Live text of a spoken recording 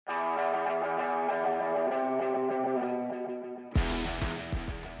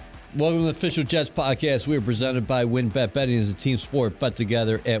Welcome to the Official Jets Podcast. We are presented by WynnBET. Betting is a team sport. Bet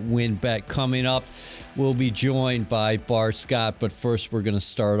together at WynnBET. Coming up, we'll be joined by Bart Scott. But first, we're going to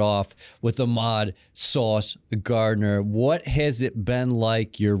start off with CB Sauce Gardner. What has it been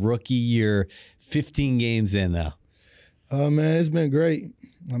like your rookie year, 15 games in now? Man, it's been great.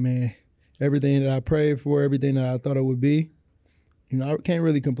 I mean, everything that I prayed for, everything that I thought it would be. I can't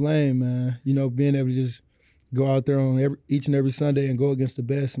really complain, man. Being able to just go out there on each and every Sunday and go against the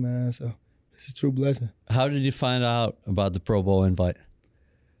best, man. So it's a true blessing. How did you find out about the Pro Bowl invite?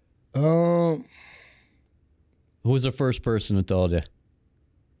 Who was the first person who told you?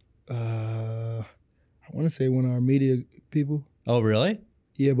 I want to say one of our media people. Oh, really?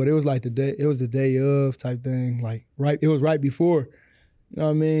 Yeah, but it was like the day of type thing. Like it was right before. You know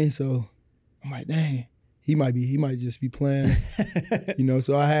what I mean? So I'm like, dang, he might just be playing.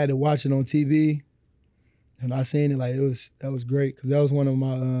 So I had to watch it on TV. And I seen it, that was great, because that was one of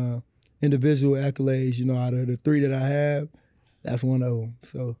my individual accolades, out of the three that I have, that's one of them.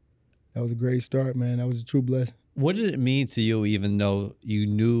 So that was a great start, man. That was a true blessing. What did it mean to you, even though you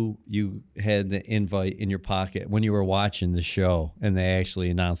knew you had the invite in your pocket, when you were watching the show and they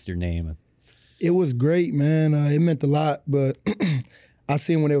actually announced your name? It was great, man. It meant a lot, but I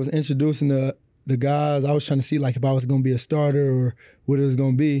seen when they was introducing the guys, I was trying to see if I was going to be a starter or what it was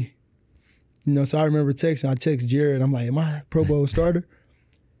going to be. So I remember texting. I texted Jared. I'm like, am I a Pro Bowl starter?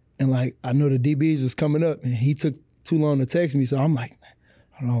 And I know the DBs was coming up, and he took too long to text me. So I'm like,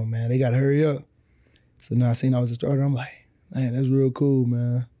 hold on, man, they got to hurry up. So now I seen I was a starter. I'm like, man, that's real cool,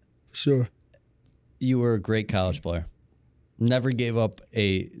 man, for sure. You were a great college player. Never gave up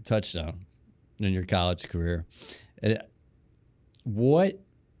a touchdown in your college career. What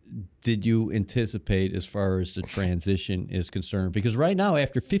did you anticipate as far as the transition is concerned? Because right now,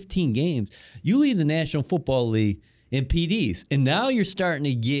 after 15 games, you lead the National Football League in PDs, and now you're starting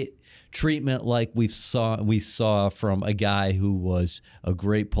to get treatment like we saw from a guy who was a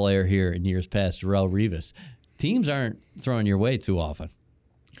great player here in years past, Darrelle Revis. Teams aren't throwing your way too often.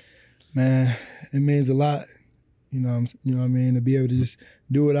 Man, it means a lot. You know what I mean, to be able to just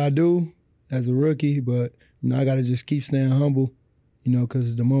do what I do as a rookie, but I got to just keep staying humble.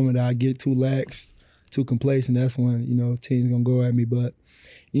 Because the moment I get too lax, too complacent, that's when, teams going to go at me. But,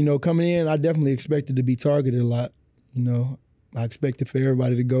 coming in, I definitely expected to be targeted a lot. I expected for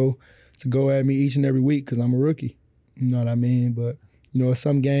everybody to go at me each and every week because I'm a rookie. You know what I mean? But,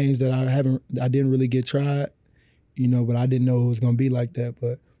 some games that I didn't really get tried, but I didn't know it was going to be like that.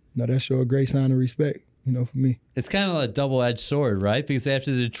 But, that showed a great sign of respect. For me. It's kind of a double-edged sword, right? Because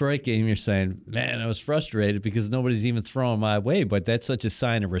after the Detroit game, you're saying, man, I was frustrated because nobody's even throwing my way. But that's such a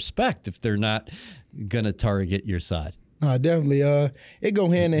sign of respect if they're not going to target your side. Definitely. It go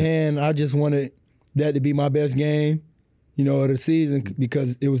hand in hand. I just wanted that to be my best game, of the season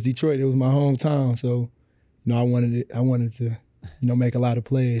because it was Detroit. It was my hometown. So, I wanted to, make a lot of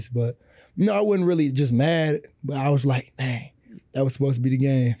plays. But, I wasn't really just mad. But I was like, dang, that was supposed to be the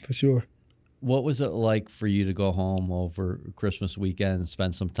game for sure. What was it like for you to go home over Christmas weekend and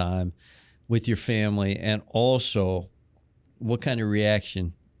spend some time with your family? And also, what kind of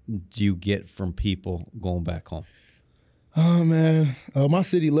reaction do you get from people going back home? Oh, man. My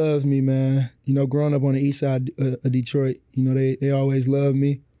city loves me, man. Growing up on the east side of Detroit, they always loved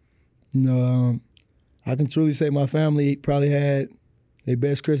me. I can truly say my family probably had their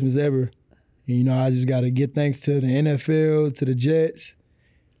best Christmas ever. And, I just got to give thanks to the NFL, to the Jets,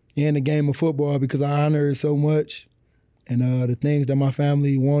 and the game of football because I honor it so much. And the things that my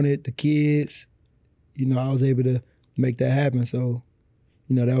family wanted, the kids, I was able to make that happen. So,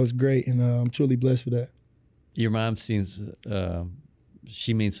 that was great, and I'm truly blessed for that. Your mom seems,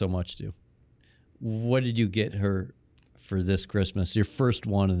 she means so much to you. What did you get her for this Christmas, your first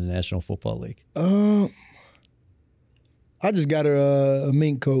one in the National Football League? I just got her a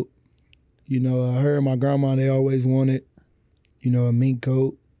mink coat. Her and my grandma, they always wanted, a mink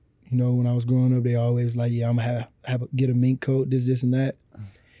coat. When I was growing up, they always like, yeah, I'm going to get a mink coat, this, and that.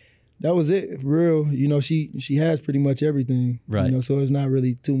 That was it, for real. She has pretty much everything. Right. So it's not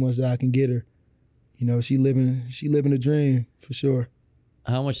really too much that I can get her. She living a dream, for sure.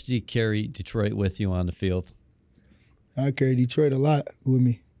 How much do you carry Detroit with you on the field? I carry Detroit a lot with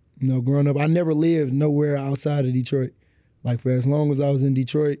me. Growing up, I never lived nowhere outside of Detroit. For as long as I was in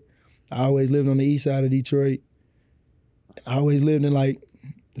Detroit, I always lived on the east side of Detroit. I always lived in,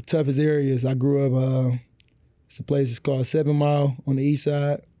 the toughest areas. I grew up, it's a place called 7 Mile on the east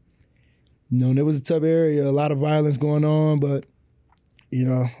side. And it was a tough area, a lot of violence going on, but,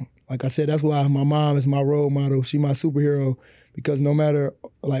 like I said, that's why my mom is my role model. She my superhero because no matter,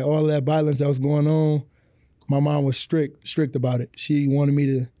 all that violence that was going on, my mom was strict about it. She wanted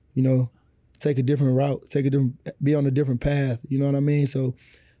me take a different route, be on a different path. You know what I mean? So,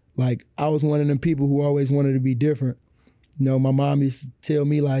 like, I was one of them people who always wanted to be different. My mom used to tell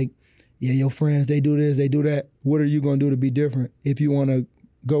me, like, yeah, your friends, they do this, they do that. What are you going to do to be different if you want to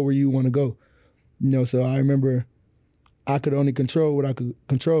go where you want to go? So I remember I could only control what I could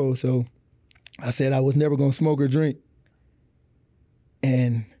control. So I said I was never going to smoke or drink.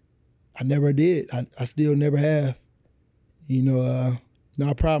 And I never did. I still never have.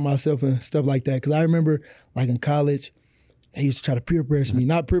 I pride myself in stuff like that. Because I remember, like, in college, they used to try to peer pressure me.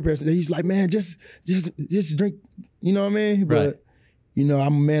 Not peer pressure. They used to like, man, just drink. You know what I mean? Right. But,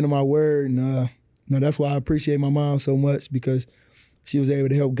 I'm a man of my word. And that's why I appreciate my mom so much, because she was able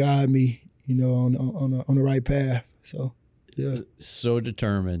to help guide me, on the right path. So, yeah. So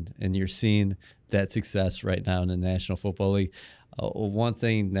determined. And you're seeing that success right now in the National Football League. One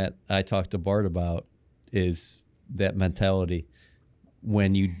thing that I talked to Bart about is that mentality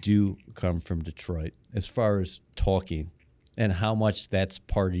when you do come from Detroit, as far as talking and how much that's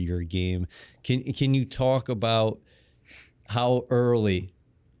part of your game. Can you talk about how early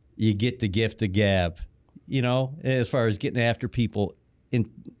you get the gift of gab, as far as getting after people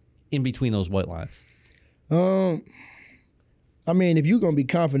in between those white lines? I mean, if you're going to be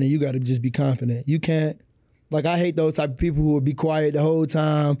confident, you got to just be confident. You can't, like, I hate those type of people who will be quiet the whole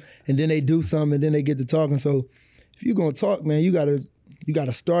time and then they do something and then they get to talking. So if you're going to talk, man, you got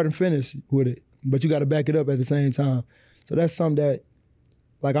to start and finish with it, but you got to back it up at the same time. So that's something that,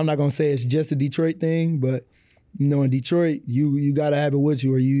 like, I'm not going to say it's just a Detroit thing, but, in Detroit, you got to have it with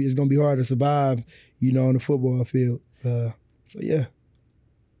you, or it's going to be hard to survive, on the football field. So, yeah.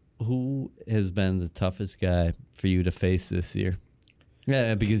 Who has been the toughest guy for you to face this year?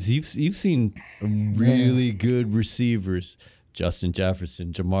 Yeah, because you've seen really good receivers: Justin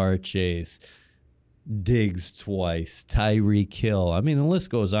Jefferson, Jamar Chase, Diggs twice, Tyreek Hill. I mean, the list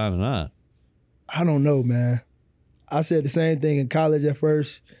goes on and on. I don't know, man. I said the same thing in college at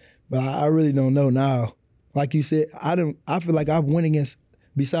first, but I really don't know now. Like you said, I feel like I've won against,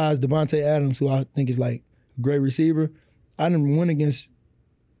 besides Devontae Adams, who I think is like a great receiver, I didn't win against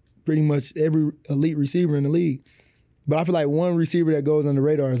pretty much every elite receiver in the league. But I feel like one receiver that goes on the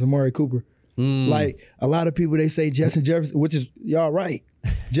radar is Amari Cooper. Like, a lot of people, they say Justin Jefferson, which is, y'all right.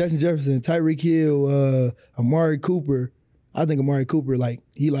 Justin Jefferson, Tyreek Hill, Amari Cooper. I think Amari Cooper, like,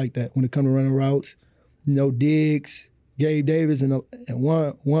 he like that when it comes to running routes. Diggs, Gabe Davis, and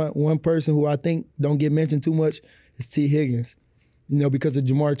one person who I think don't get mentioned too much is T. Higgins, because of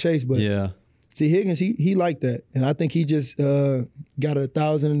Jamar Chase. But yeah, T. Higgins, he like that. And I think he just got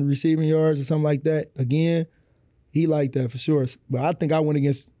 1,000 receiving yards or something like that again. He like that for sure. But I think I went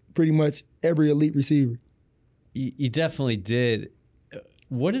against pretty much every elite receiver. You definitely did.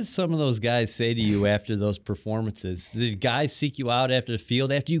 What did some of those guys say to you after those performances? Did guys seek you out after the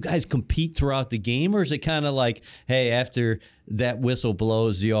field? After you guys compete throughout the game? Or is it kind of like, hey, after that whistle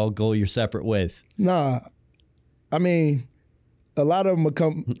blows, you all go your separate ways? Nah. I mean, a lot of them will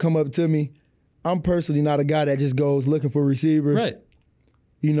come up to me. I'm personally not a guy that just goes looking for receivers. Right.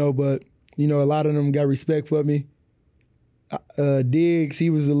 But, a lot of them got respect for me. Diggs, he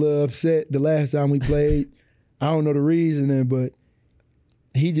was a little upset the last time we played. I don't know the reason, but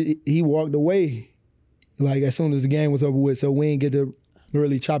he walked away, like, as soon as the game was over with, so we didn't get to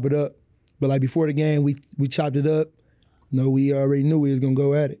really chop it up. But, like, before the game, we chopped it up. We already knew we was going to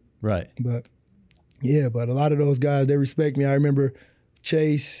go at it. Right. But, yeah, but a lot of those guys, they respect me. I remember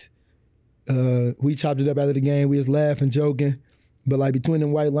Chase, we chopped it up after the game. We was laughing, joking. But, like, between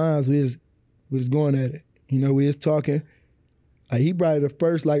them white lines, we was going at it. We was talking. Like, he probably the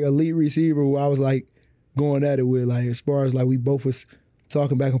first, like, elite receiver who I was, like, going at it with, like, as far as, like, we both was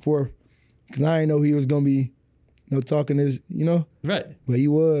talking back and forth, because I didn't know he was going to be, talking this, Right. But he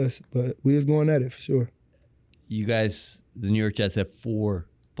was. But we was going at it for sure. You guys, the New York Jets, have 4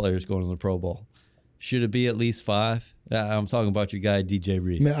 players going to the Pro Bowl. Should it be at least 5? I'm talking about your guy, DJ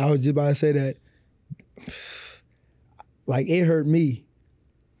Reed. Man, I was just about to say that. Like, it hurt me.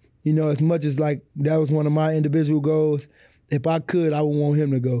 As much as, like, that was one of my individual goals. If I could, I would want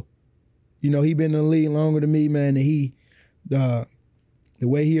him to go. He been in the league longer than me, man, and he, the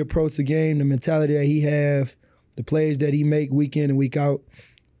way he approached the game, the mentality that he have, the plays that he make week in and week out,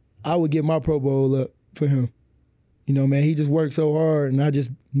 I would get my Pro Bowl up for him. Man, he just worked so hard, and I just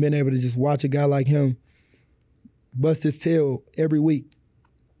been able to just watch a guy like him bust his tail every week.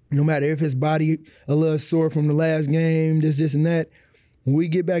 No matter if his body a little sore from the last game, this and that, when we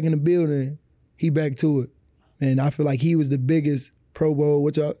get back in the building, he back to it. And I feel like he was the biggest Pro Bowl,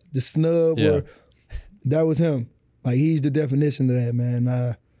 the snub, or that was him. Like, he's the definition of that,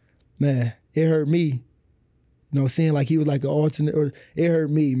 man. Man, it hurt me. seeing like he was like an alternate, or it hurt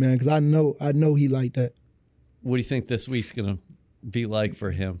me, man, because I know he like that. What do you think this week's going to be like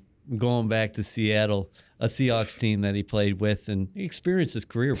for him? Going back to Seattle, a Seahawks team that he played with, and he experienced his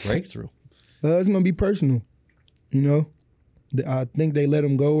career breakthrough. It's going to be personal, I think they let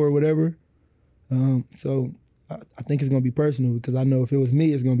him go or whatever. So I think it's going to be personal, because I know if it was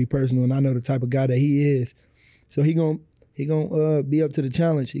me, it's going to be personal, and I know the type of guy that he is. So he gonna be up to the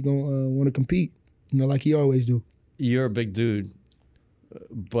challenge. He gonna want to compete, like he always do. You're a big dude,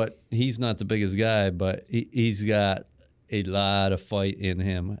 but he's not the biggest guy, but he's got a lot of fight in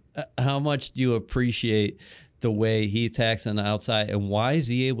him. How much do you appreciate the way he attacks on the outside, and why is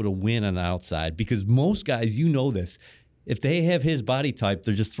he able to win on the outside? Because most guys, this, if they have his body type,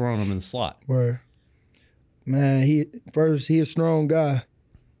 they're just throwing him in the slot. Where, man, he a strong guy.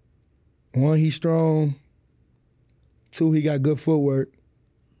 One, he's strong. Two, he got good footwork.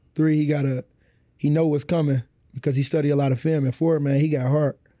 Three, he know what's coming because he studied a lot of film. And four, man, he got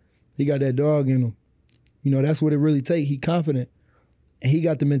heart. He got that dog in him. That's what it really takes. He confident. And he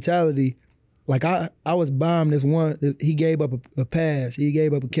got the mentality. Like I was bombed this one. He gave up a pass. He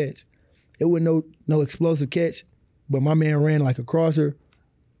gave up a catch. It wasn't no explosive catch, but my man ran like a crosser.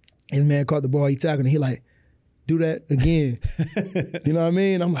 His man caught the ball. He tackled, and he like, do that again. You know what I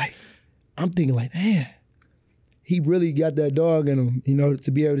mean? I'm thinking like, man, he really got that dog in him,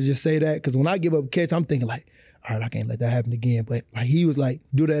 to be able to just say that. Because when I give up a catch, I'm thinking like, all right, I can't let that happen again. But like he was like,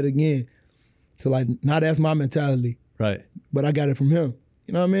 do that again. So like, now that's my mentality. Right. But I got it from him.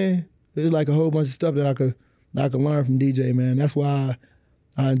 You know what I mean? There's like a whole bunch of stuff that I could learn from DJ, man. That's why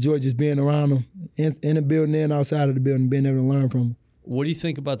I enjoy just being around him in the building and outside of the building, being able to learn from him. What do you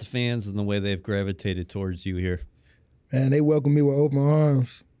think about the fans and the way they've gravitated towards you here? Man, they welcome me with open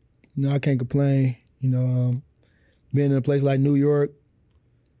arms. I can't complain. Being in a place like New York,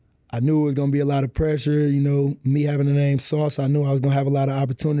 I knew it was going to be a lot of pressure. Me having the name Sauce, I knew I was going to have a lot of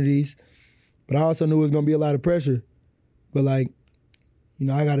opportunities. But I also knew it was going to be a lot of pressure. But I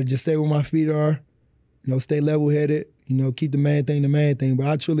got to just stay where my feet are, stay level-headed, keep the main thing. But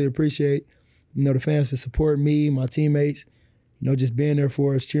I truly appreciate, the fans for supporting me, my teammates, just being there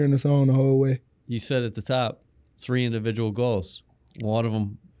for us, cheering us on the whole way. You said at the top, 3 individual goals. One of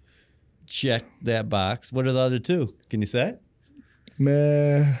them check that box. What are the other 2? Can you say it?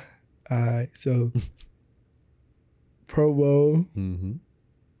 Man, all right. So, Pro Bowl,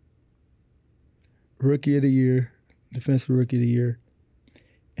 Rookie of the Year, Defensive Rookie of the Year,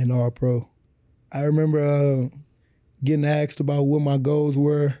 and All-Pro. I remember getting asked about what my goals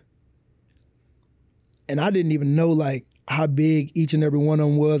were, and I didn't even know like how big each and every one of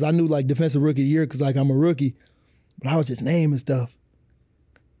them was. I knew like Defensive Rookie of the Year because like I'm a rookie, but I was just naming stuff.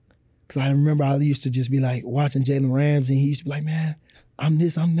 Because I remember I used to just be like watching Jalen Ramsey, and he used to be like, man, I'm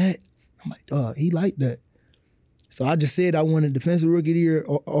this, I'm that. I'm like, dog, he liked that. So I just said I wanted Defensive Rookie of the Year,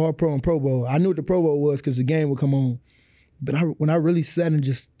 All-Pro, and Pro Bowl. I knew what the Pro Bowl was because the game would come on. But when I really sat and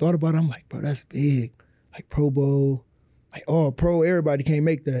just thought about it, I'm like, bro, that's big. Like Pro Bowl, like All-Pro, everybody can't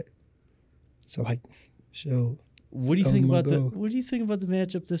make that. So like, what do you think about the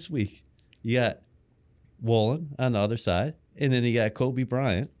matchup this week? You got Woolen on the other side, and then you got Coby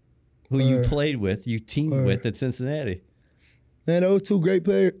Bryant, who you played with, you teamed with at Cincinnati. Man, those two great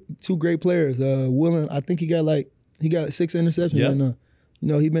players. Woolen, I think he got 6 interceptions right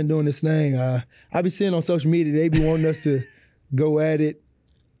now. He been doing this thing. I be seeing on social media, they be wanting us to go at it.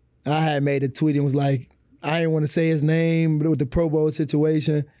 I had made a tweet and was like, I didn't want to say his name, but with the Pro Bowl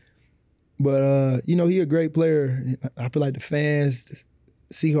situation. But, he a great player. I feel like the fans, the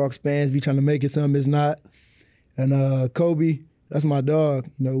Seahawks fans be trying to make it something it's not. And Coby, that's my dog.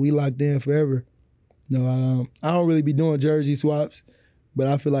 We locked in forever. I don't really be doing jersey swaps, but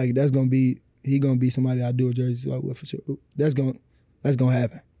I feel like he gonna be somebody I do a jersey swap with for sure. That's gonna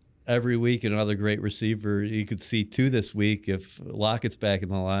happen. Every week, another great receiver. You could see 2 this week if Lockett's back in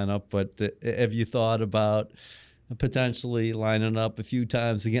the lineup. But have you thought about potentially lining up a few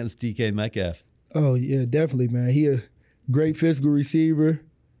times against DK Metcalf? Oh yeah, definitely, man. He a great physical receiver.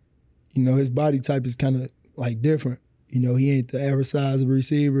 His body type is kind of like different. He ain't the average size of a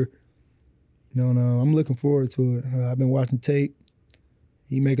receiver. I'm looking forward to it. I've been watching tape.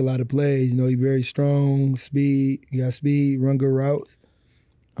 He make a lot of plays. He's very strong, speed. He got speed, run good routes.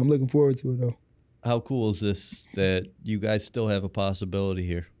 I'm looking forward to it, though. How cool is this that you guys still have a possibility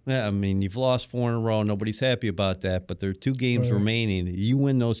here? Yeah, I mean, you've lost 4 in a row. Nobody's happy about that, but there are 2 games remaining. You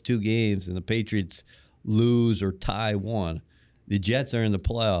win those 2 games, and the Patriots lose or tie 1. The Jets are in the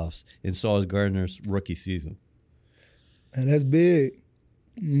playoffs in Sauce Gardner's rookie season. And that's big.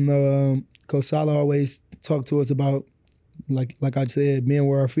 Coach Salah always talked to us about, like I said, being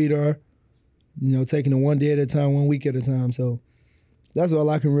where our feet are. taking it one day at a time, 1 week at a time. So that's all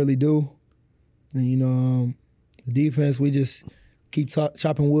I can really do. And, the defense, we just keep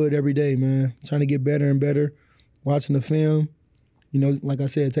chopping wood every day, man, trying to get better and better, watching the film. Like I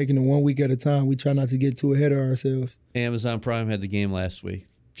said, taking it 1 week at a time. We try not to get too ahead of ourselves. Amazon Prime had the game last week,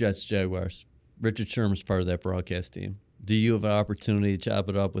 Jets-Jaguars. Richard Sherman's part of that broadcast team. Do you have an opportunity to chop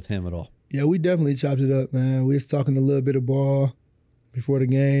it up with him at all? Yeah, we definitely chopped it up, man. We was talking a little bit of ball before the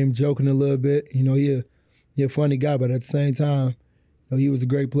game, joking a little bit. He a funny guy, but at the same time, he was a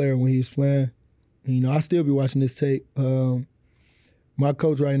great player when he was playing. And, I still be watching this tape. My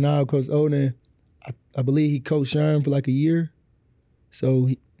coach right now, Coach Oden, I believe he coached Sherm for like a year. So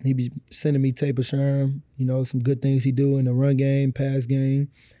he be sending me tape of Sherm, some good things he do in the run game, pass game,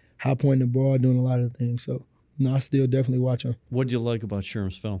 high pointing the ball, doing a lot of things. So, I still definitely watch him. What do you like about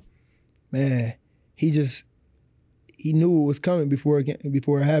Sherm's film? Man, he knew what was coming before it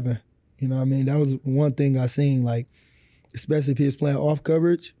happened. That was one thing I seen, like, especially if he was playing off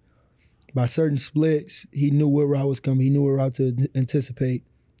coverage, by certain splits, he knew what route was coming. He knew what route to anticipate.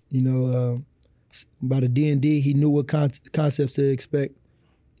 By the D&D, he knew what concepts to expect.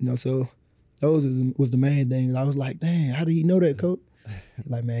 So those was the main thing. I was like, dang, how did he know that, coach?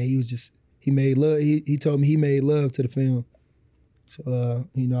 Like, man, he made love. He told me he made love to the film. So,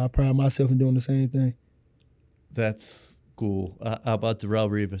 I pride myself in doing the same thing. That's cool. How about Darrelle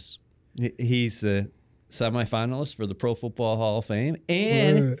Revis? He's a semifinalist for the Pro Football Hall of Fame,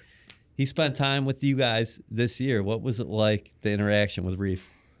 and he spent time with you guys this year. What was it like, the interaction with Reef?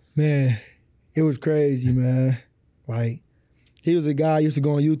 Man, it was crazy, man. Like, he was a guy I used to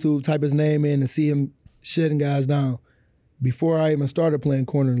go on YouTube, type his name in, and see him shutting guys down. Before I even started playing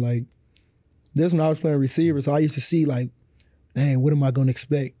corner, like, this when I was playing receiver, so I used to see, like, dang, what am I going to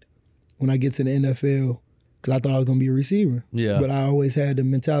expect when I get to the NFL? Because I thought I was going to be a receiver. Yeah. But I always had the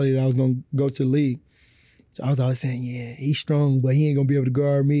mentality that I was going to go to the league. So I was always saying, yeah, he's strong, but he ain't going to be able to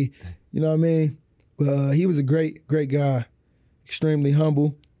guard me. You know what I mean? But he was a great, great guy, extremely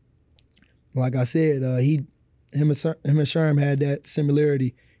humble. Like I said, him and Sherm had that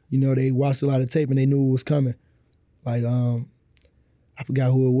similarity. They watched a lot of tape and they knew what was coming. Like, I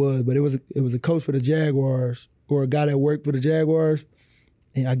forgot who it was, but it was a coach for the Jaguars or a guy that worked for the Jaguars.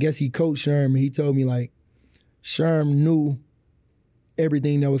 And I guess he coached Sherm, and he told me, like, Sherm knew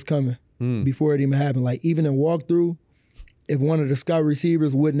everything that was coming before it even happened. Like, even in walkthrough, if one of the scout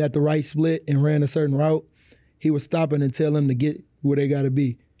receivers wasn't at the right split and ran a certain route, he would stop it and tell them to get where they got to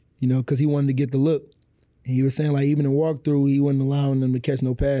be, because he wanted to get the look. And he was saying, like, even in walkthrough, he wasn't allowing them to catch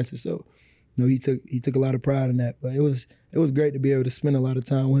no passes. So, he took a lot of pride in that. But it was great to be able to spend a lot of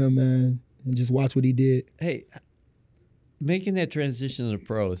time with him, man, and just watch what he did. Hey, making that transition to the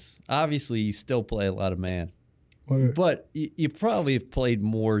pros, obviously you still play a lot of man. Word. But you probably have played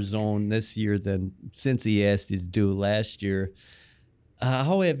more zone this year than since he asked you to do last year.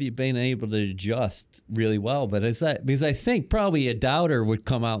 How have you been able to adjust really well? But because I think probably a doubter would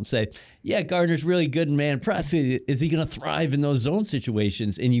come out and say, yeah, Gardner's really good in man press. Is he going to thrive in those zone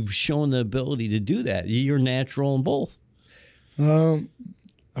situations? And you've shown the ability to do that. You're natural in both. I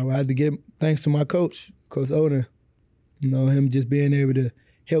had to give thanks to my coach, Coach Oden. Him just being able to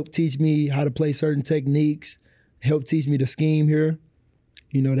help teach me how to play certain techniques, help teach me the scheme here.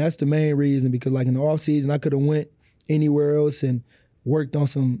 That's the main reason, because like in the offseason, I could have went anywhere else and worked on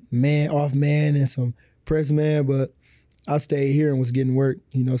some off man and some press man, but I stayed here and was getting work,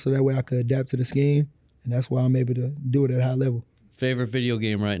 so that way I could adapt to the scheme, and that's why I'm able to do it at a high level. Favorite video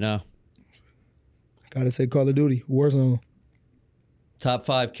game right now? Gotta say Call of Duty, Warzone. Top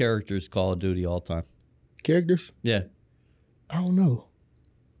 5 characters Call of Duty all time. Characters? Yeah. I don't know.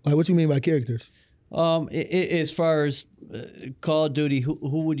 Like, what you mean by characters? As far as Call of Duty, who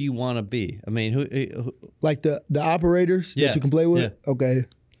would you want to be? I mean, who like the operators that you can play with? Yeah. Okay.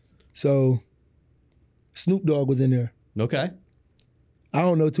 So Snoop Dogg was in there. Okay. I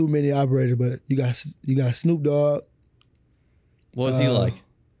don't know too many operators, but you got Snoop Dogg. What was he like?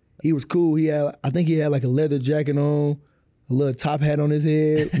 He was cool. I think he had like a leather jacket on, a little top hat on his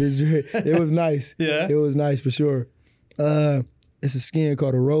head. It was nice. Yeah. It was nice for sure. It's a skin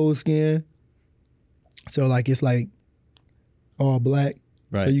called a rose skin. So like it's like all black.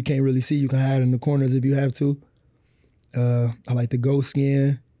 Right. So you can't really see. You can hide in the corners if you have to. I like the ghost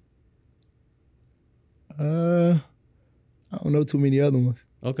skin. I don't know too many other ones.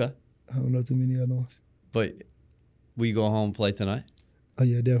 Okay. I don't know too many other ones. But will you go home and play tonight? Oh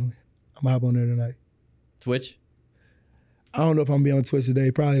yeah, definitely. I'm gonna hop on there tonight. Twitch? I don't know if I'm gonna be on Twitch today.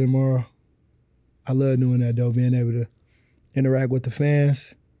 Probably tomorrow. I love doing that though, being able to interact with the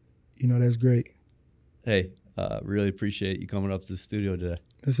fans. That's great. Hey, really appreciate you coming up to the studio today.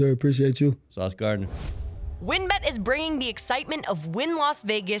 Yes, sir. Appreciate you. Sauce Gardner. WynnBET is bringing the excitement of Wynn Las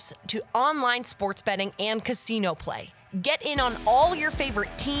Vegas to online sports betting and casino play. Get in on all your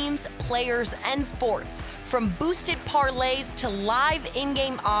favorite teams, players, and sports. From boosted parlays to live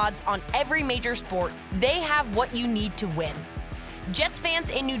in-game odds on every major sport, they have what you need to win. Jets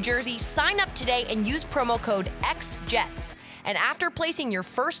fans in New Jersey, sign up today and use promo code XJETS. And after placing your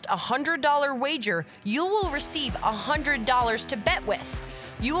first $100 wager, you will receive $100 to bet with.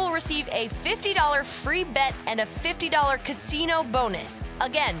 You will receive a $50 free bet and a $50 casino bonus.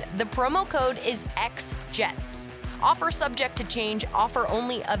 Again, the promo code is XJETS. Offer subject to change. Offer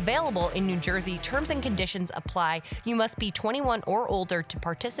only available in New Jersey. Terms and conditions apply. You must be 21 or older to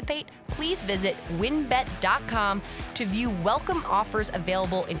participate. Please visit wynnbet.com to view welcome offers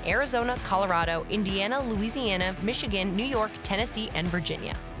available in Arizona, Colorado, Indiana, Louisiana, Michigan, New York, Tennessee, and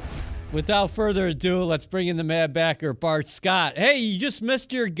Virginia. Without further ado, let's bring in the mad backer, Bart Scott. Hey, you just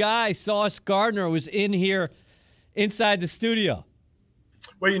missed your guy, Sauce Gardner, was in here inside the studio.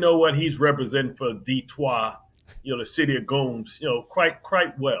 Well, you know what? He's representing for Detroit, the city of Goons,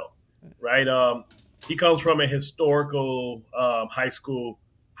 quite well, right? He comes from a historical high school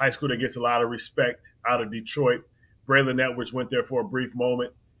that gets a lot of respect out of Detroit. Braylon Edwards went there for a brief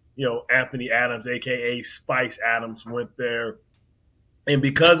moment. Anthony Adams, a.k.a. Spice Adams, went there. And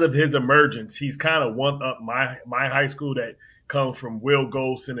because of his emergence, he's kind of one up my high school that comes from Will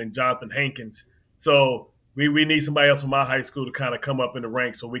Golson and Jonathan Hankins. So we need somebody else from my high school to kind of come up in the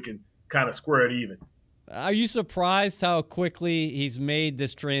ranks so we can kind of square it even. Are you surprised how quickly he's made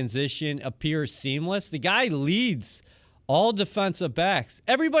this transition appear seamless? The guy leads all defensive backs,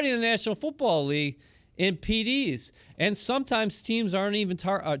 everybody in the National Football League in PDs. And sometimes teams aren't even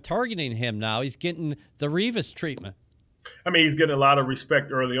targeting him now. He's getting the Revis treatment. I mean, he's getting a lot of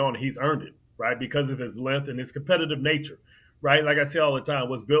respect early on. He's earned it, right, because of his length and his competitive nature, right? Like I say all the time,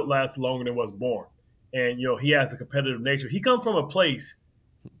 what's built lasts longer than what's born. And, he has a competitive nature. He comes from a place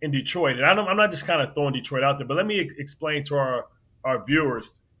in Detroit, and I'm not just kind of throwing Detroit out there, but let me explain to our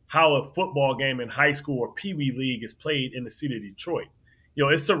viewers how a football game in high school or Pee Wee League is played in the city of Detroit.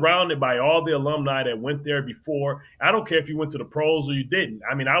 It's surrounded by all the alumni that went there before. I don't care if you went to the pros or you didn't.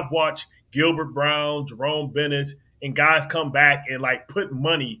 I mean, I've watched Gilbert Brown, Jerome Bennett, and guys come back and put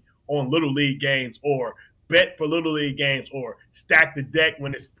money on Little League games or bet for Little League games or stack the deck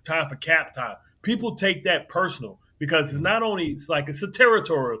when it's time for cap time. People take that personal because it's not only, it's a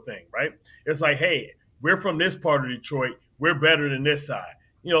territorial thing, right? It's like, hey, we're from this part of Detroit. We're better than this side.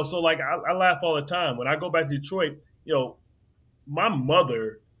 So I laugh all the time. When I go back to Detroit, my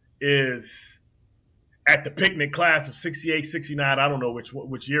mother is at the picnic class of 68, 69. I don't know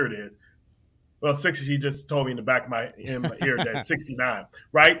which year it is. Well, 60, she just told me in the back of my ear that 69,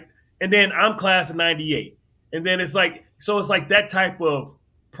 right? And then I'm class of 98. And then it's that type of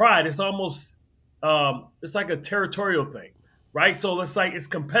pride. It's almost, it's like a territorial thing, right? So it's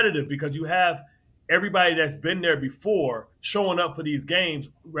competitive because you have everybody that's been there before showing up for these games,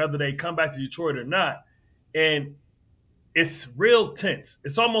 whether they come back to Detroit or not. And it's real tense.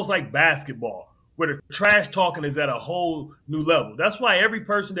 It's almost like basketball, where the trash talking is at a whole new level. That's why every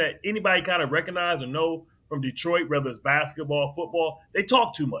person that anybody kind of recognize or know from Detroit, whether it's basketball, football, they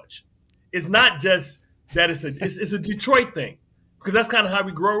talk too much. It's not just that it's a Detroit thing, because that's kind of how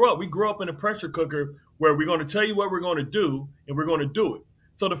we grow up. We grow up in a pressure cooker where we're going to tell you what we're going to do, and we're going to do it.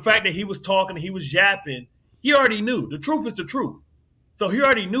 So the fact that he was talking, he was yapping, he already knew. The truth is the truth. So he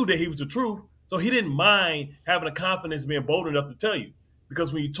already knew that he was the truth. So he didn't mind having the confidence being bold enough to tell you.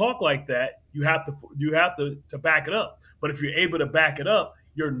 Because when you talk like that, you have to back it up. But if you're able to back it up,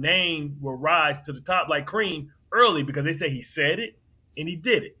 your name will rise to the top like cream early, because they say he said it and he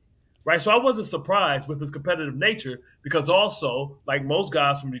did it, right? So I wasn't surprised with his competitive nature, because also, like most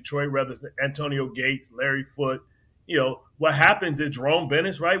guys from Detroit, whether it's Antonio Gates, Larry Foote, what happens is Jerome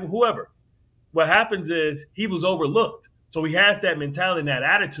Bennett, right? Whoever. What happens is he was overlooked. So he has that mentality and that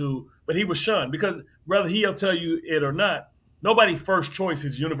attitude, but he was shunned, because whether he'll tell you it or not, nobody first choice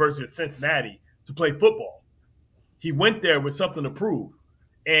is University of Cincinnati to play football. He went there with something to prove,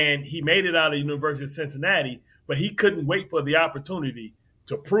 and he made it out of University of Cincinnati, but he couldn't wait for the opportunity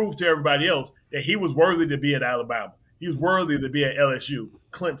to prove to everybody else that he was worthy to be at Alabama. He was worthy to be at LSU,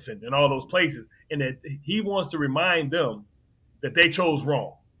 Clemson, and all those places, and that he wants to remind them that they chose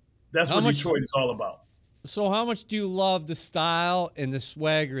wrong. That's what Detroit is all about. So how much do you love the style and the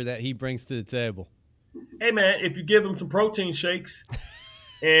swagger that he brings to the table? Hey, man, if you give him some protein shakes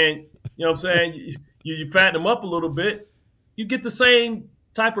and, you know what I'm saying, you fatten him up a little bit, you get the same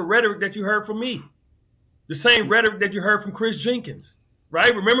type of rhetoric that you heard from me. The same rhetoric that you heard from Chris Jenkins,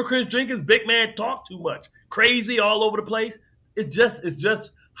 right? Remember Chris Jenkins? Big man, talk too much. Crazy all over the place. It's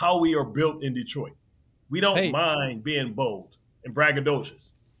just how we are built in Detroit. We don't mind being bold and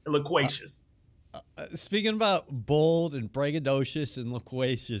braggadocious and loquacious. Speaking about bold and braggadocious and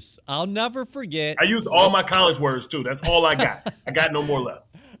loquacious, I'll never forget. I used all my college words too. That's all I got. I got no more left.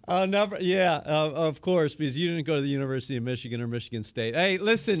 I'll never, of course, because you didn't go to the University of Michigan or Michigan State. Hey,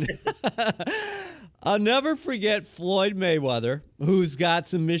 listen, I'll never forget Floyd Mayweather, who's got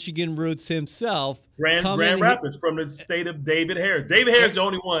some Michigan roots himself. Grand Rapids, from the state of David Harris. David Harris is the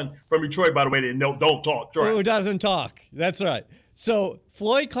only one from Detroit, by the way, that don't talk. Right. Who doesn't talk. That's right. So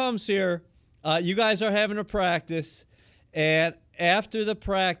Floyd comes here. You guys are having a practice, and after the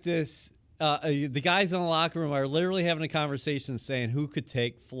practice, the guys in the locker room are literally having a conversation saying who could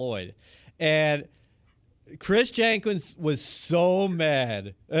take Floyd. And Chris Jenkins was so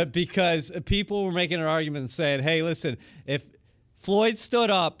mad because people were making an argument and saying, hey, listen, if Floyd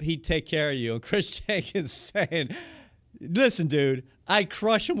stood up, he'd take care of you. And Chris Jenkins saying, listen, dude, I'd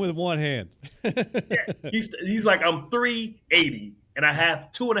crush him with one hand. He's like, I'm 380, and I have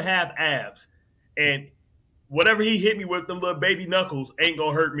 2.5 abs. And whatever he hit me with, them little baby knuckles, ain't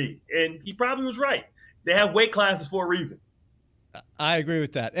going to hurt me. And he probably was right. They have weight classes for a reason. I agree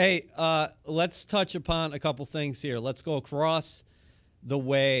with that. Hey, let's touch upon a couple things here. Let's go across the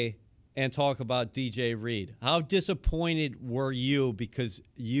way and talk about DJ Reed. How disappointed were you? Because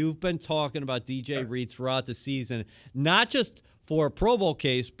you've been talking about DJ Reed throughout the season, not just for a Pro Bowl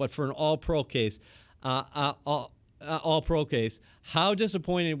case, but for an All-Pro case. All-Pro case. How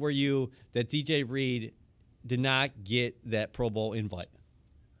disappointed were you that DJ Reed did not get that Pro Bowl invite?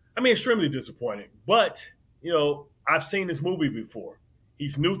 I mean, extremely disappointing. But, I've seen this movie before.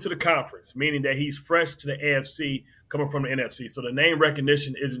 He's new to the conference, meaning that he's fresh to the AFC coming from the NFC. So the name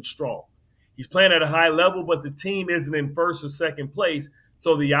recognition isn't strong. He's playing at a high level, but the team isn't in first or second place,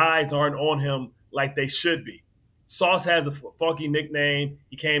 so the eyes aren't on him like they should be. Sauce has a funky nickname.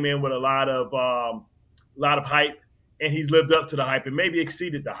 He came in with a lot of hype, and he's lived up to the hype and maybe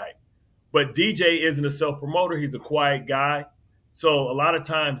exceeded the hype. But DJ isn't a self-promoter. He's a quiet guy. So a lot of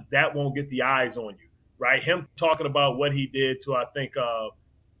times that won't get the eyes on you, right? Him talking about what he did to, I think,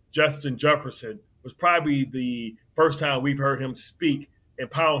 Justin Jefferson was probably the first time we've heard him speak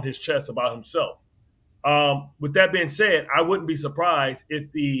and pound his chest about himself. With that being said, I wouldn't be surprised if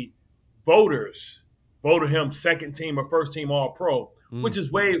the voters voted him second team or first team All-Pro, which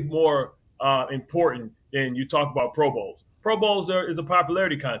is way more important than you talk about Pro Bowls. Pro Bowls is a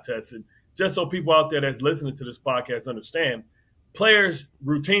popularity contest. And just so people out there that's listening to this podcast understand, players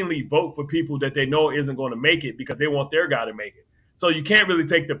routinely vote for people that they know isn't going to make it because they want their guy to make it. So you can't really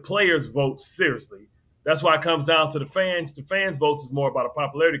take the players' votes seriously. That's why it comes down to the fans. The fans' votes is more about a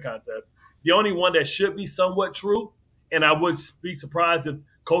popularity contest. The only one that should be somewhat true, and I would be surprised if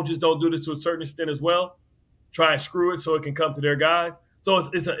coaches don't do this to a certain extent as well, try and screw it so it can come to their guys. So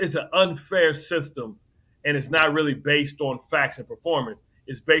it's an unfair system, and it's not really based on facts and performance.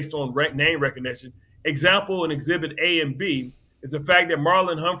 It's based on name recognition. Example in Exhibit A and B is the fact that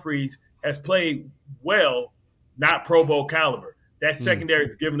Marlon Humphreys has played well, not Pro Bowl caliber. That secondary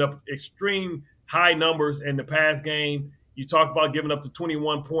is giving up extreme high numbers in the pass game. You talk about giving up the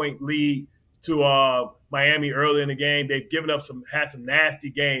 21-point lead to Miami early in the game. They've had some nasty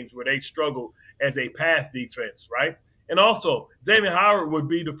games where they struggled as a pass defense, right? And also, Xavier Howard would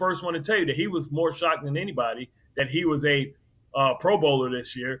be the first one to tell you that he was more shocked than anybody that he was a Pro Bowler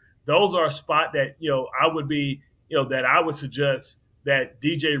this year. Those are a spot that, I would suggest that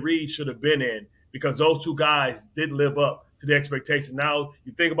DJ Reed should have been in because those two guys didn't live up to the expectation. Now,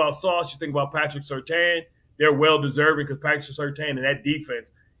 you think about Sauce, you think about Patrick Surtain. They're well-deserving because Patrick Surtain and that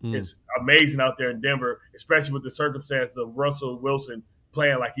defense is amazing out there in Denver, especially with the circumstances of Russell Wilson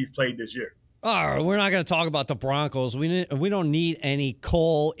playing like he's played this year. All right, we're not going to talk about the Broncos. We don't need any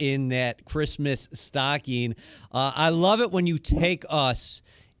coal in that Christmas stocking. I love it when you take us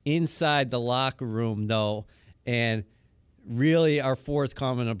inside the locker room, though, and really are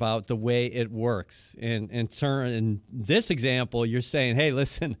forthcoming about the way it works. In this example, you're saying, hey,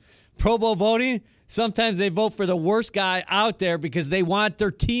 listen, Pro Bowl voting, sometimes they vote for the worst guy out there because they want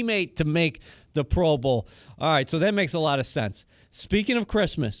their teammate to make the Pro Bowl. All right, so that makes a lot of sense. Speaking of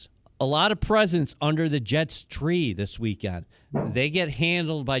Christmas, a lot of presents under the Jets tree this weekend. They get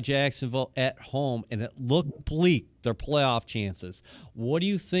handled by Jacksonville at home, and it looked bleak, their playoff chances. What do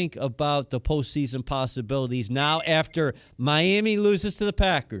you think about the postseason possibilities now after Miami loses to the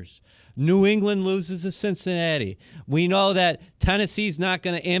Packers? New England loses to Cincinnati. We know that Tennessee's not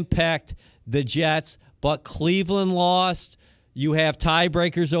going to impact the Jets, but Cleveland lost. You have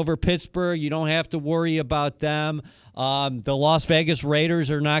tiebreakers over Pittsburgh. You don't have to worry about them. The Las Vegas Raiders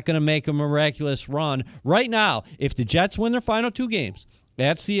are not going to make a miraculous run. Right now, if the Jets win their final 2 games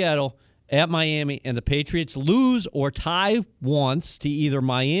at Seattle, at Miami, and the Patriots lose or tie once to either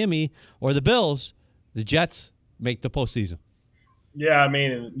Miami or the Bills, the Jets make the postseason. Yeah, I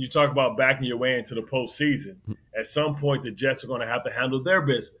mean, and you talk about backing your way into the postseason. At some point, the Jets are going to have to handle their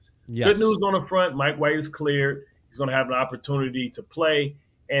business. Yes. Good news on the front. Mike White is cleared. He's going to have an opportunity to play.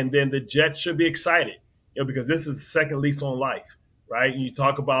 And then the Jets should be excited, because this is the second lease on life, right? And you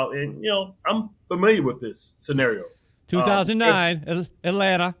talk about, and, I'm familiar with this scenario. 2009,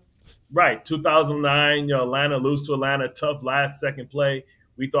 Atlanta. Right, 2009, Atlanta lose to Atlanta, tough last-second play.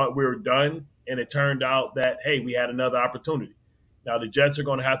 We thought we were done, and it turned out that, hey, we had another opportunity. Now the Jets are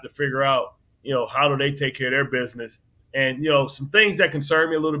going to have to figure out, how do they take care of their business. And, some things that concern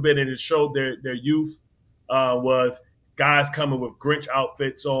me a little bit, and it showed their youth, was guys coming with Grinch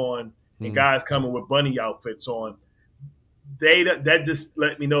outfits on and guys coming with bunny outfits on. That just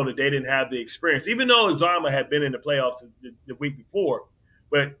let me know that they didn't have the experience, even though Uzama had been in the playoffs the week before.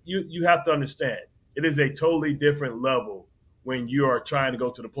 But you have to understand, it is a totally different level when you are trying to go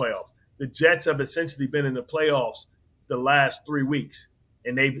to the playoffs. The Jets have essentially been in the playoffs the last 3 weeks,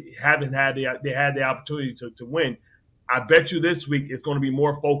 and they had the opportunity to win. I bet you this week it's going to be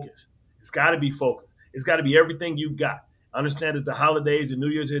more focused. It's got to be focused. It's got to be everything you got. I understand that the holidays and New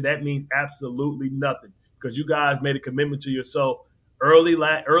Year's here, that means absolutely nothing, because you guys made a commitment to yourself early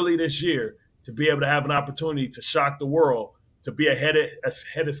this year to be able to have an opportunity to shock the world, to be ahead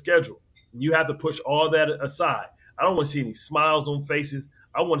of schedule. You have to push all that aside. I don't want to see any smiles on faces.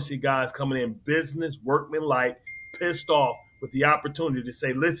 I want to see guys coming in business, workmanlike, pissed off with the opportunity to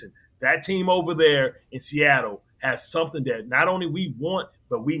say, listen, that team over there in Seattle has something that not only we want,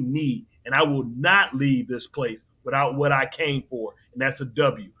 but we need. And I will not leave this place without what I came for. And that's a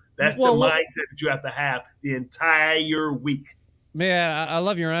W. That's the mindset that you have to have the entire week. Man, I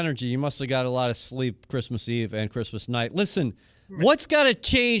love your energy. You must have got a lot of sleep Christmas Eve and Christmas night. Listen, what's got to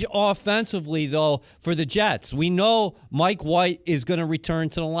change offensively, though, for the Jets? We know Mike White is going to return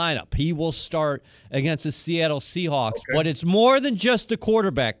to the lineup. He will start against the Seattle Seahawks. Okay. But it's more than just a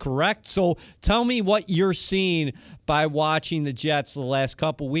quarterback, correct? So tell me what you're seeing by watching the Jets the last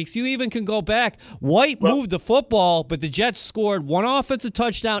couple weeks. You even can go back. White moved the football, but the Jets scored 1 offensive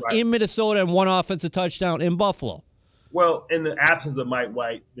touchdown in Minnesota and 1 offensive touchdown in Buffalo. Well, in the absence of Mike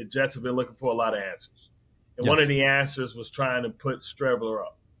White, the Jets have been looking for a lot of answers. And one of the answers was trying to put Strebler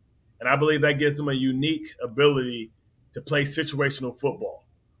up. And I believe that gives him a unique ability to play situational football.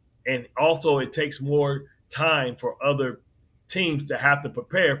 And also it takes more time for other teams to have to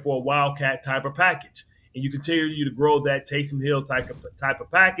prepare for a Wildcat type of package. And you continue to grow that Taysom Hill type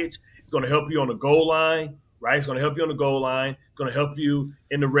of package. It's going to help you on the goal line, right? It's going to help you on the goal line. It's going to help you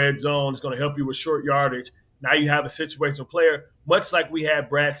in the red zone. It's going to help you with short yardage. Now you have a situational player, much like we had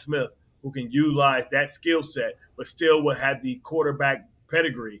Brad Smith, who can utilize that skill set, but still will have the quarterback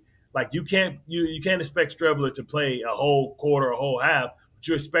pedigree. Like you can't expect Strebler to play a whole quarter, a whole half, but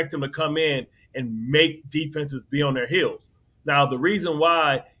you expect him to come in and make defenses be on their heels. Now, the reason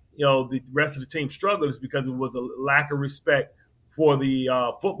why the rest of the team struggled is because it was a lack of respect for the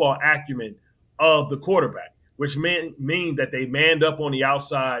football acumen of the quarterback, which mean that they manned up on the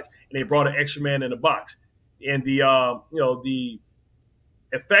outsides and they brought an extra man in the box. And the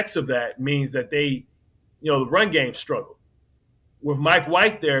effects of that means that the run game struggled. With Mike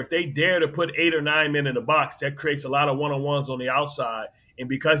White there, if they dare to put 8 or 9 men in the box, that creates a lot of one-on-ones on the outside. And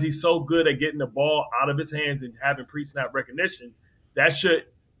because he's so good at getting the ball out of his hands and having pre-snap recognition, that should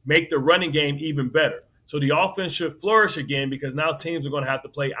make the running game even better. So the offense should flourish again, because now teams are going to have to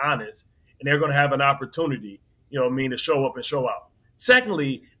play honest, and they're going to have an opportunity, to show up and show out.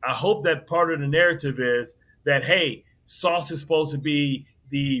 Secondly, I hope that part of the narrative is that, hey, Sauce is supposed to be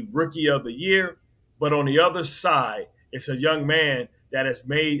the rookie of the year, but on the other side, it's a young man that has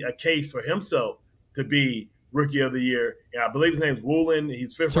made a case for himself to be rookie of the year. And I believe his name's Woolen.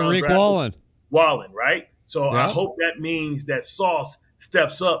 He's 5th round draft. Tariq Woolen, right? So I hope that means that Sauce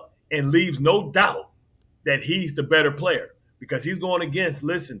steps up and leaves no doubt that he's the better player, because he's going against,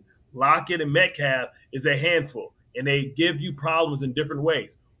 Lockett and Metcalf is a handful, and they give you problems in different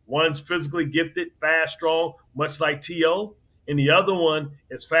ways. One's physically gifted, fast, strong, much like T.O., and the other one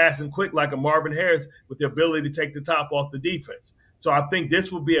is fast and quick like a Marvin Harris with the ability to take the top off the defense. So I think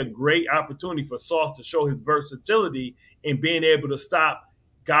this will be a great opportunity for Sauce to show his versatility in being able to stop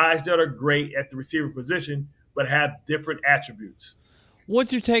guys that are great at the receiver position but have different attributes.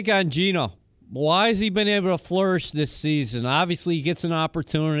 What's your take on Geno? Why has he been able to flourish this season? Obviously, he gets an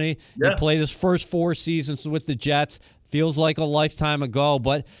opportunity. He played his first 4 seasons with the Jets. Feels like a lifetime ago,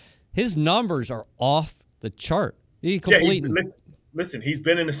 but his numbers are off the chart. Listen, he's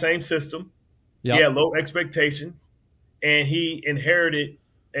been in the same system. Yep. He had low expectations, and he inherited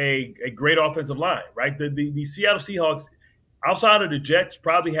a great offensive line, right? The Seattle Seahawks, outside of the Jets,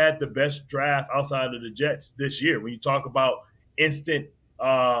 probably had the best draft outside of the Jets this year when you talk about instant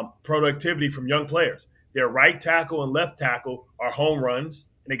productivity from young players. Their right tackle and left tackle are home runs,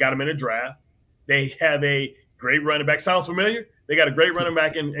 and they got them in a draft. They have a great running back. Sounds familiar? They got a great running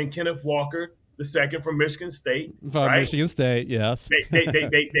back in Kenneth Walker, the second from Michigan State. Michigan State, yes. They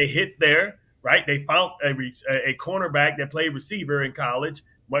hit there, right? They found a cornerback that played receiver in college,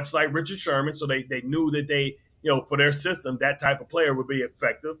 much like Richard Sherman. So they knew that for their system, that type of player would be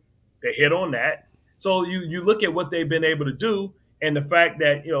effective. They hit on that. So you look at what they've been able to do, and the fact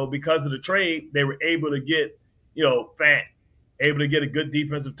that, because of the trade, they were able to get, Fant, able to get a good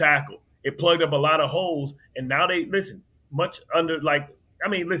defensive tackle. It plugged up a lot of holes, and now this is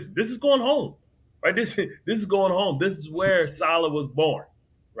going home, right? This is going home. This is where Saleh was born,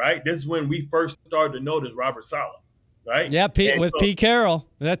 right? This is when we first started to notice Robert Saleh, right? Yeah, Pete Carroll,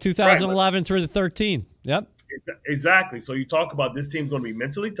 that 2011 through the 13. Yep. Exactly. So you talk about this team's going to be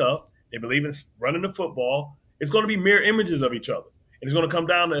mentally tough. They believe in running the football. It's going to be mirror images of each other. And it's going to come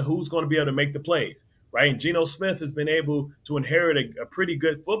down to who's going to be able to make the plays, right? And Geno Smith has been able to inherit a pretty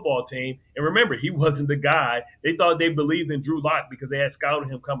good football team. And remember, he wasn't the guy. They thought they believed in Drew Lock because they had scouted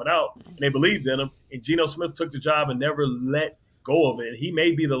him coming out, and they believed in him. And Geno Smith took the job and never let go of it. And he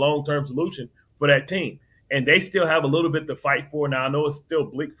may be the long-term solution for that team. And they still have a little bit to fight for. Now, I know it's still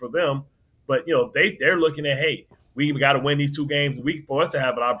bleak for them, but, they're looking at, hey, we got to win these 2 games a week for us to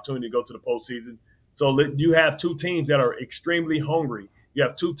have an opportunity to go to the postseason. So you have 2 teams that are extremely hungry. You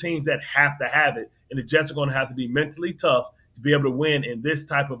have 2 teams that have to have it, and the Jets are going to have to be mentally tough to be able to win in this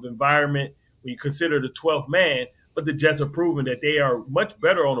type of environment when you consider the 12th man. But the Jets are proving that they are much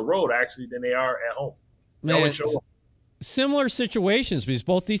better on the road, actually, than they are at home. Similar situations because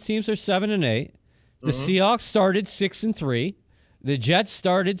both these teams are 7-8. The Seahawks started 6-3. The Jets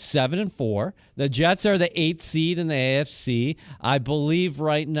started 7-4. The Jets are the 8th seed in the AFC. I believe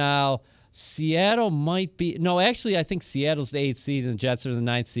right now Seattle might be – no, actually I think Seattle's the 8th seed and the Jets are the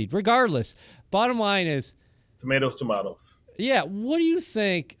 9th seed. Regardless, bottom line is – Tomatoes. Yeah, what do you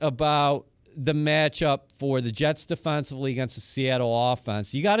think about the matchup for the Jets defensively against the Seattle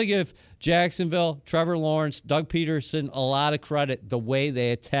offense? You got to give Jacksonville, Trevor Lawrence, Doug Peterson a lot of credit the way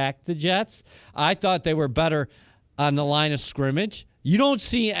they attacked the Jets. I thought they were better on the line of scrimmage. You don't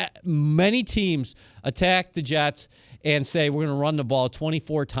see many teams attack the Jets and say we're going to run the ball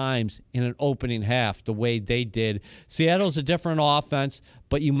 24 times in an opening half the way they did. Seattle's a different offense,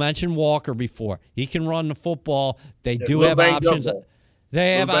 but you mentioned Walker before. He can run the football. They do have options.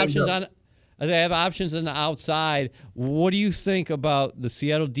 They have options on the outside. What do you think about the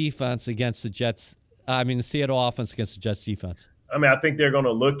Seattle defense against the Jets? The Seattle offense against the Jets defense. I think they're going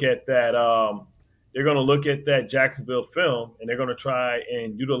to look at that. They're going to look at that Jacksonville film, and they're going to try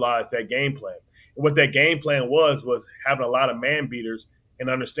and utilize that game plan. And what that game plan was having a lot of man beaters and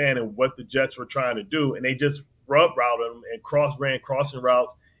understanding what the Jets were trying to do. And they just rub routed them and ran crossing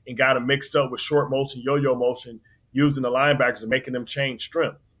routes and got them mixed up with short motion, yo-yo motion, using the linebackers and making them change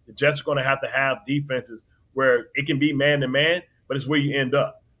strength. The Jets are going to have defenses where it can be man-to-man, but it's where you end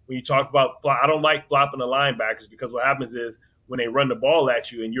up. When you talk about – I don't like flopping the linebackers because what happens is when they run the ball at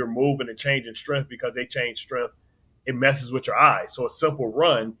you and you're moving and changing strength because they change strength, it messes with your eyes. So a simple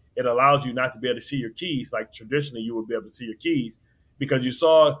run, it allows you not to be able to see your keys like traditionally you would be able to see your keys because you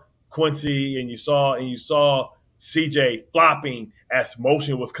saw Quincy and you saw CJ flopping as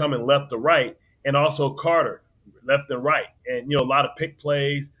motion was coming left to right, and also Carter left and right. And, a lot of pick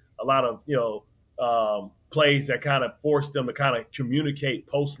plays, a lot of, plays that kind of forced them to kind of communicate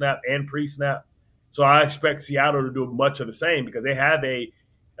post-snap and pre-snap. So I expect Seattle to do much of the same because they have a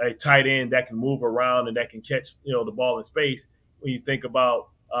tight end that can move around and that can catch, the ball in space when you think about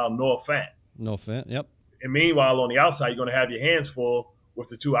Noah Fant. Noah Fant, yep. And meanwhile, on the outside, you're going to have your hands full with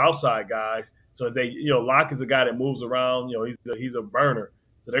the 2 outside guys. So they, Locke is a guy that moves around. He's a burner.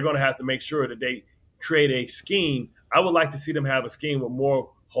 So they're going to have to make sure that they create a scheme. I would like to see them have a scheme with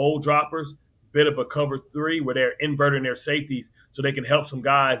more hole droppers, bit of a cover 3 where they're inverting their safeties so they can help some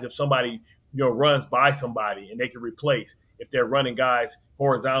guys if somebody runs by somebody and they can replace. If they're running guys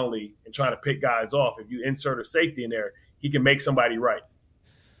horizontally and trying to pick guys off, if you insert a safety in there, he can make somebody right.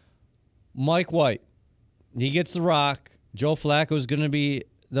 Mike White, he gets the rock. Joe Flacco is going to be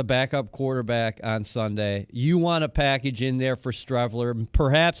the backup quarterback on Sunday. You want a package in there for Strevler.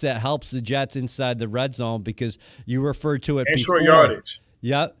 Perhaps that helps the Jets inside the red zone because you referred to it and before. Short yardage.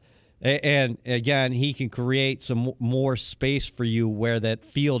 Yep. And again, he can create some more space for you where that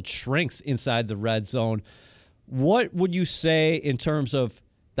field shrinks inside the red zone. What would you say in terms of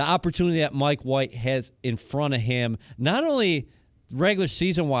the opportunity that Mike White has in front of him, not only regular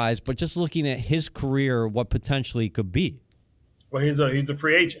season-wise, but just looking at his career, what potentially could be? Well, he's a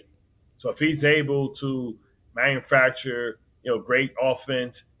free agent. So if he's able to manufacture, great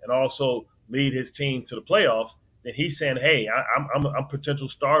offense and also lead his team to the playoffs, then he's saying, hey, I'm a potential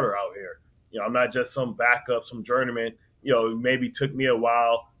starter out here. I'm not just some backup, some journeyman. It maybe took me a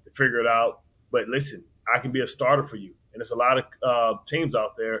while to figure it out. But listen, I can be a starter for you. And there's a lot of teams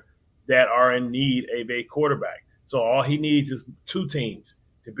out there that are in need of a quarterback. So all he needs is two teams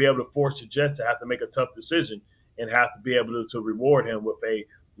to be able to force the Jets to have to make a tough decision and have to be able to reward him with a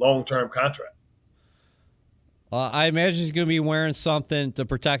long-term contract. I imagine he's going to be wearing something to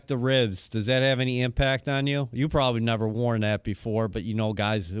protect the ribs. Does that have any impact on you? You probably never worn that before, but you know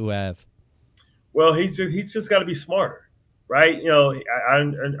guys who have. Well, he's just got to be smarter, right?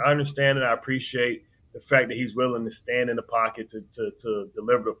 I understand and I appreciate the fact that he's willing to stand in the pocket to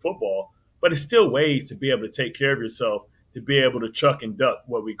deliver the football, but it's still ways to be able to take care of yourself, to be able to chuck and duck,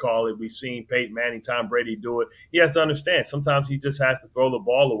 what we call it. We've seen Peyton Manning, Tom Brady do it. He has to understand sometimes he just has to throw the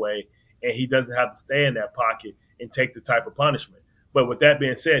ball away, and he doesn't have to stay in that pocket and take the type of punishment. But with that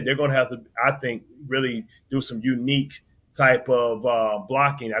being said, they're going to have to, I think, really do some unique type of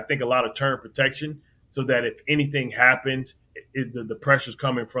blocking. I think a lot of turn protection so that if anything happens, the pressure's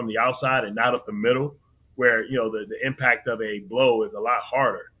coming from the outside and not up the middle, where the impact of a blow is a lot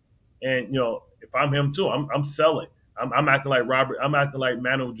harder. And if I'm him too, I'm selling. I'm acting like Robert. I'm acting like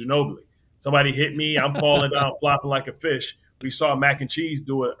Manu Ginobili. Somebody hit me, I'm falling down, flopping like a fish. We saw Mac and Cheese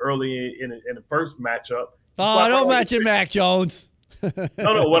do it early in the first matchup. Oh, don't mention Mac Jones.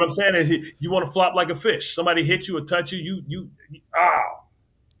 No. What I'm saying is, you want to flop like a fish. Somebody hit you or touch you, you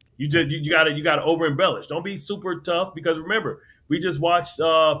gotta over embellish. Don't be super tough, because remember, we just watched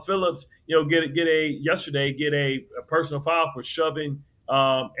Phillips, get a personal foul for shoving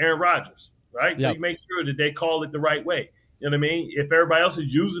Aaron Rodgers, right? Yep. So you make sure that they call it the right way. You know what I mean? If everybody else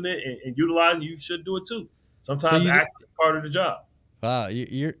is using it and utilizing it, you should do it too. Sometimes act is part of the job. Wow,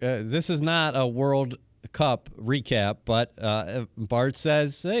 this is not a World Cup recap, but Bart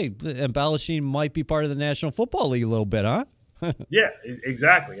says, hey, embellishing might be part of the National Football League a little bit, huh? Yeah,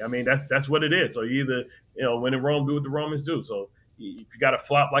 exactly. I mean, that's what it is. So you either, when in Rome, do what the Romans do. So if you got to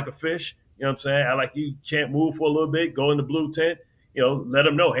flop like a fish, you know what I'm saying? I like you can't move for a little bit, go in the blue tent, let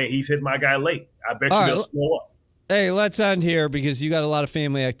them know, hey, he's hitting my guy late. I bet you they'll slow up. Hey, let's end here because you got a lot of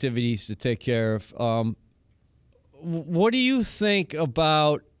family activities to take care of. What do you think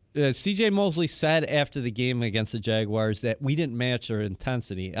about C.J. Mosley said after the game against the Jaguars that we didn't match their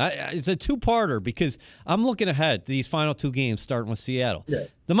intensity? It's a two-parter because I'm looking ahead to these final two games starting with Seattle. Yeah.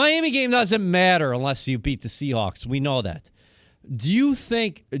 The Miami game doesn't matter unless you beat the Seahawks. We know that. Do you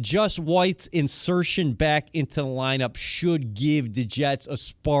think just White's insertion back into the lineup should give the Jets a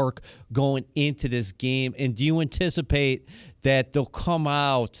spark going into this game? And do you anticipate that they'll come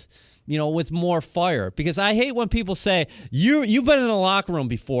out with more fire? Because I hate when people say, you've been in a locker room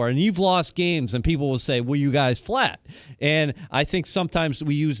before and you've lost games, and people will say, well, you guys flat. And I think sometimes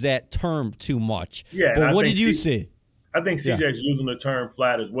we use that term too much. Yeah, but what did you see? I think CJ's using the term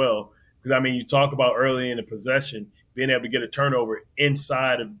flat as well. Because, you talk about early in the possession, being able to get a turnover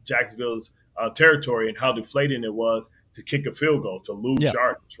inside of Jacksonville's territory and how deflating it was to kick a field goal, to lose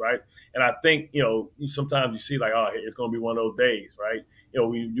yardage, right? And I think, sometimes you see like, oh, it's going to be one of those days, right?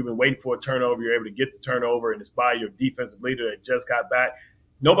 You've been waiting for a turnover. You're able to get the turnover, and it's by your defensive leader that just got back.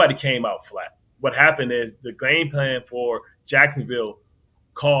 Nobody came out flat. What happened is the game plan for Jacksonville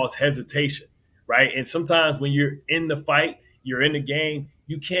caused hesitation, right? And sometimes when you're in the fight, you're in the game,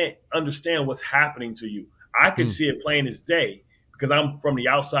 you can't understand what's happening to you. I can see it plain as day because I'm from the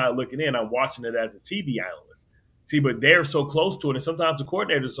outside looking in. I'm watching it as a TV analyst. See, but they're so close to it, and sometimes the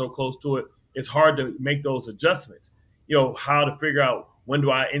coordinator is so close to it, it's hard to make those adjustments. How to figure out when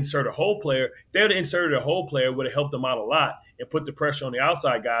do I insert a hole player. If they would have inserted a hole player, would have helped them out a lot and put the pressure on the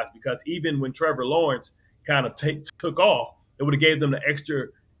outside guys, because even when Trevor Lawrence kind of took off, it would have gave them the extra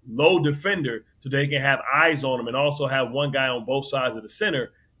low defender so they can have eyes on him and also have one guy on both sides of the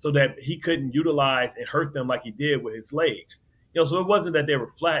center so that he couldn't utilize and hurt them like he did with his legs. So it wasn't that they were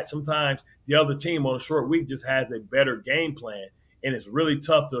flat. Sometimes the other team on a short week just has a better game plan, and it's really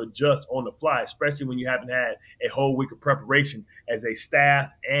tough to adjust on the fly, especially when you haven't had a whole week of preparation as a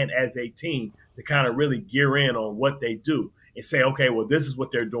staff and as a team to kind of really gear in on what they do and say, okay, well, this is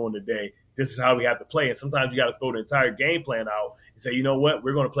what they're doing today. This is how we have to play. And sometimes you got to throw the entire game plan out and say, you know what,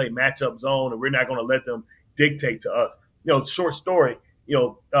 we're going to play matchup zone, and we're not going to let them dictate to us. Short story,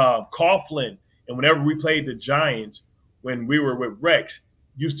 Coughlin, and whenever we played the Giants, when we were with Rex,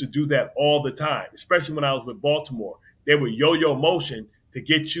 used to do that all the time, especially when I was with Baltimore. They would yo-yo motion to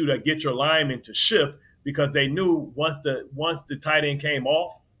get your lineman to shift, because they knew once the tight end came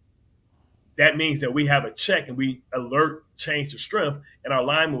off, that means that we have a check and we change the strength, and our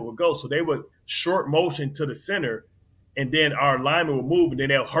lineman will go. So they would short motion to the center, and then our lineman will move, and then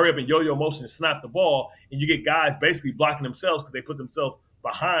they'll hurry up and yo-yo motion and snap the ball, and you get guys basically blocking themselves because they put themselves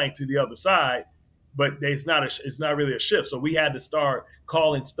behind to the other side, but it's not really a shift. So we had to start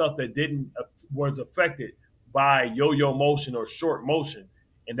calling stuff that was affected by yo-yo motion or short motion,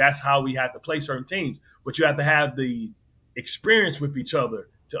 and that's how we had to play certain teams. But you have to have the experience with each other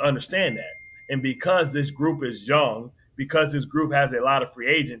to understand that. And because this group is young, because this group has a lot of free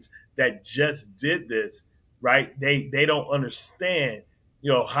agents that just did this, right? They don't understand,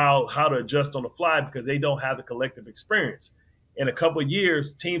 how to adjust on the fly, because they don't have the collective experience. In a couple of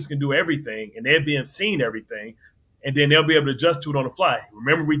years, teams can do everything, and they're being seen everything, and then they'll be able to adjust to it on the fly.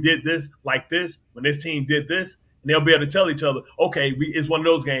 Remember, we did this like this when this team did this, and they'll be able to tell each other, okay, it's one of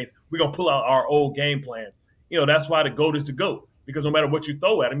those games. We're going to pull out our old game plan. That's why the GOAT is the GOAT, because no matter what you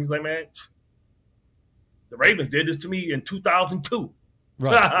throw at him, he's like, man, the Ravens did this to me in 2002.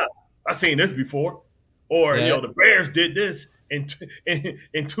 Right. I've seen this before. Or, the Bears did this in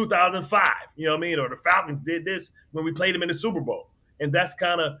 2005, you know what I mean? Or the Falcons did this when we played them in the Super Bowl. And that's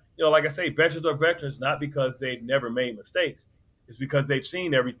kind of, like I say, veterans are veterans, not because they've never made mistakes. It's because they've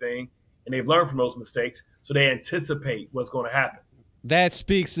seen everything and they've learned from those mistakes, so they anticipate what's going to happen. That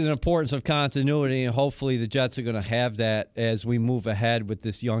speaks to the importance of continuity, and hopefully the Jets are going to have that as we move ahead with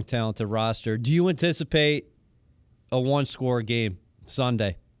this young, talented roster. Do you anticipate a one-score game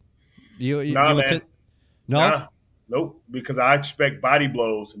Sunday? Man. No? Nope, because I expect body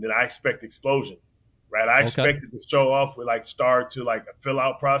blows, and then I expect explosion, right? I expect it to show off with, start to, a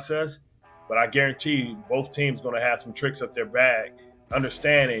fill-out process, but I guarantee both teams going to have some tricks up their bag,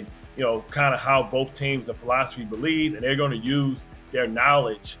 understanding, kind of how both teams of philosophy believe, and they're going to use their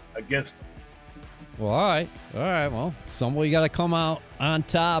knowledge against them. Well, all right. Well, somebody got to come out on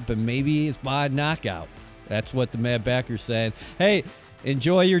top, and maybe it's by knockout. That's what the Mad Backer's saying. Hey,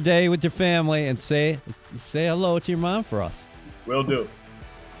 enjoy your day with your family, and say hello to your mom for us. Will do.